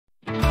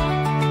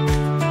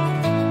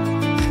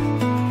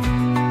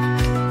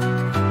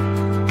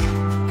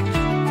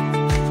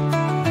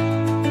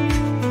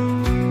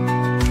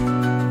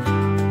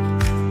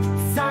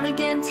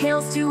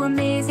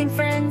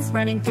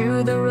running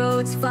through the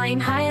roads, flying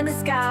high in the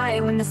sky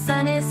when the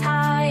sun is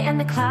high and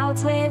the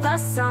clouds wave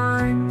us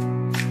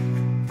on.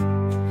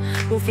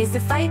 We'll face the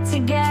fight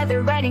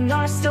together, writing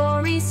our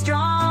story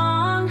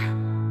strong.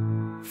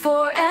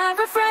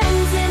 Forever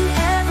friends in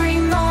every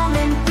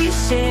moment we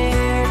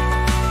share,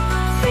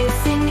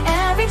 facing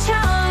every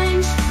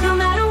challenge, no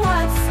matter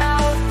what's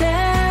out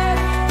there.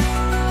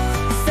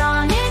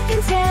 Sonic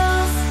and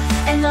Tails,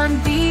 an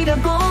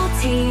unbeatable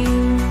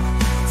team.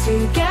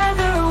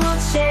 Together we'll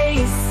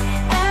chase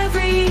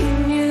every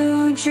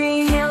new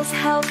dream. Tails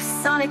helps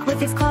Sonic with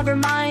his clever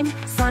mind.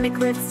 Sonic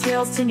lifts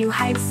Tails to new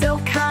heights so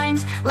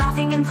kind.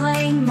 Laughing and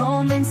playing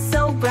moments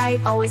so bright,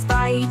 always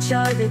by each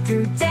other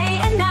through day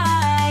and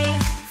night.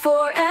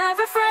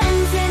 Forever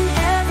friends in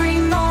every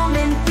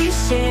moment we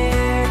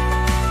share,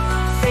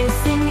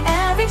 facing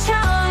every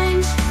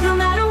challenge, no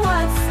matter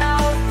what's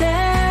out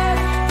there.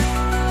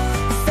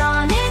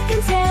 Sonic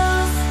and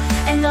Tails,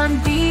 an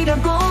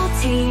unbeatable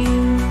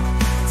team.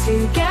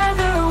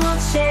 Together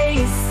we'll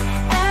chase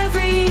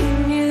every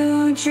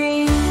new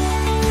dream.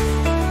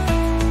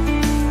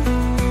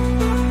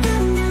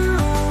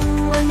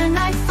 When the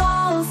night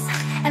falls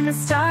and the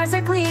stars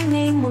are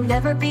gleaming, we'll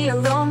never be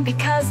alone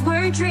because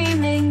we're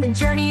dreaming. The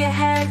journey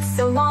ahead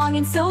so long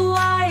and so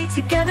wide,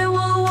 together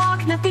we'll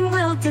walk, nothing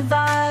will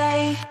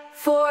divide.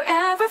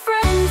 Forever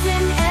friends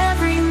in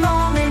every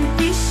moment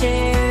we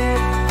share,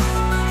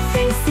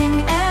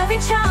 facing every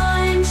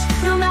challenge,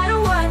 no matter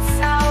what's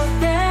out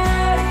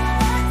there.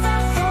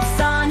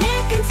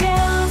 Sonic and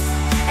Tails,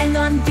 an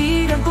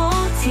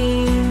unbeatable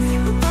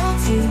team.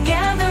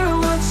 Together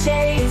we'll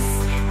chase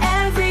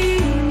every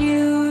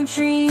new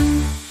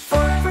dream.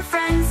 Forever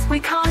friends, we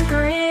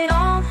conquer it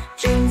all.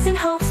 Dreams and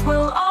hopes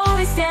will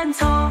always stand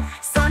tall.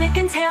 Sonic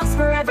and Tails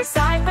forever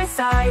side by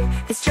side.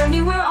 This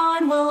journey we're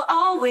on will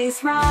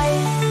always ride.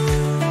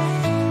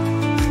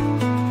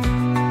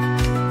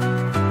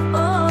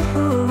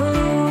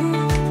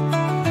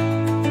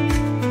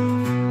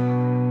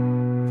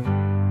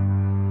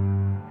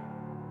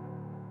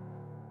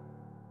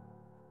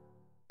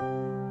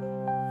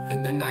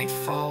 When the night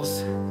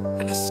falls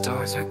and the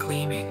stars are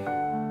gleaming,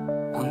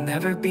 we'll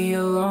never be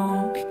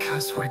alone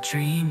because we're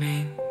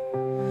dreaming.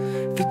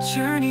 The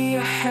journey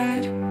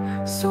ahead,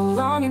 so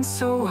long and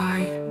so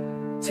wide,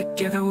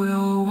 together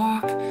we'll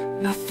walk,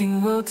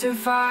 nothing will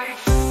divide.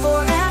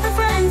 Forever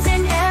friends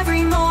in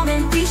every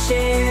moment we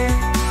share,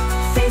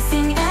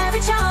 facing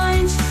every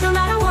challenge, no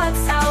matter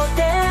what's out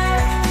there.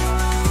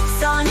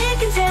 Sonic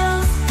and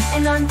Tails,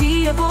 an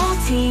unbeatable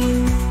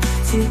team.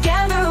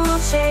 Together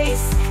we'll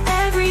chase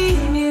every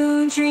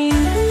new dream.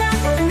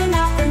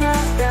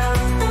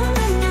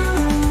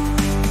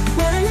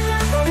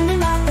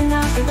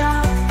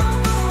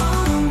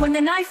 When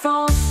the night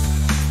falls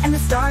and the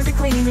stars are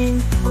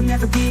gleaming, we'll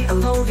never be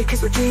alone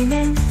because we're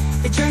dreaming.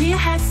 The journey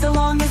ahead so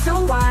long and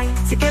so wide,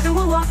 together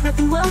we'll walk,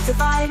 nothing will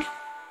divide.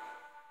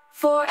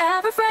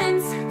 Forever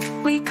friends,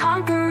 we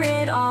conquer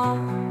it all.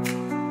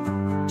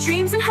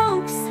 Dreams and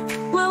hopes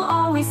will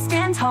always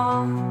stand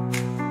tall.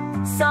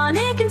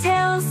 Sonic and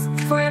Tails,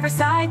 forever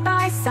side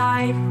by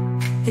side.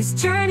 This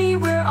journey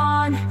we're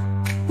on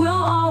will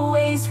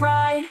always ride.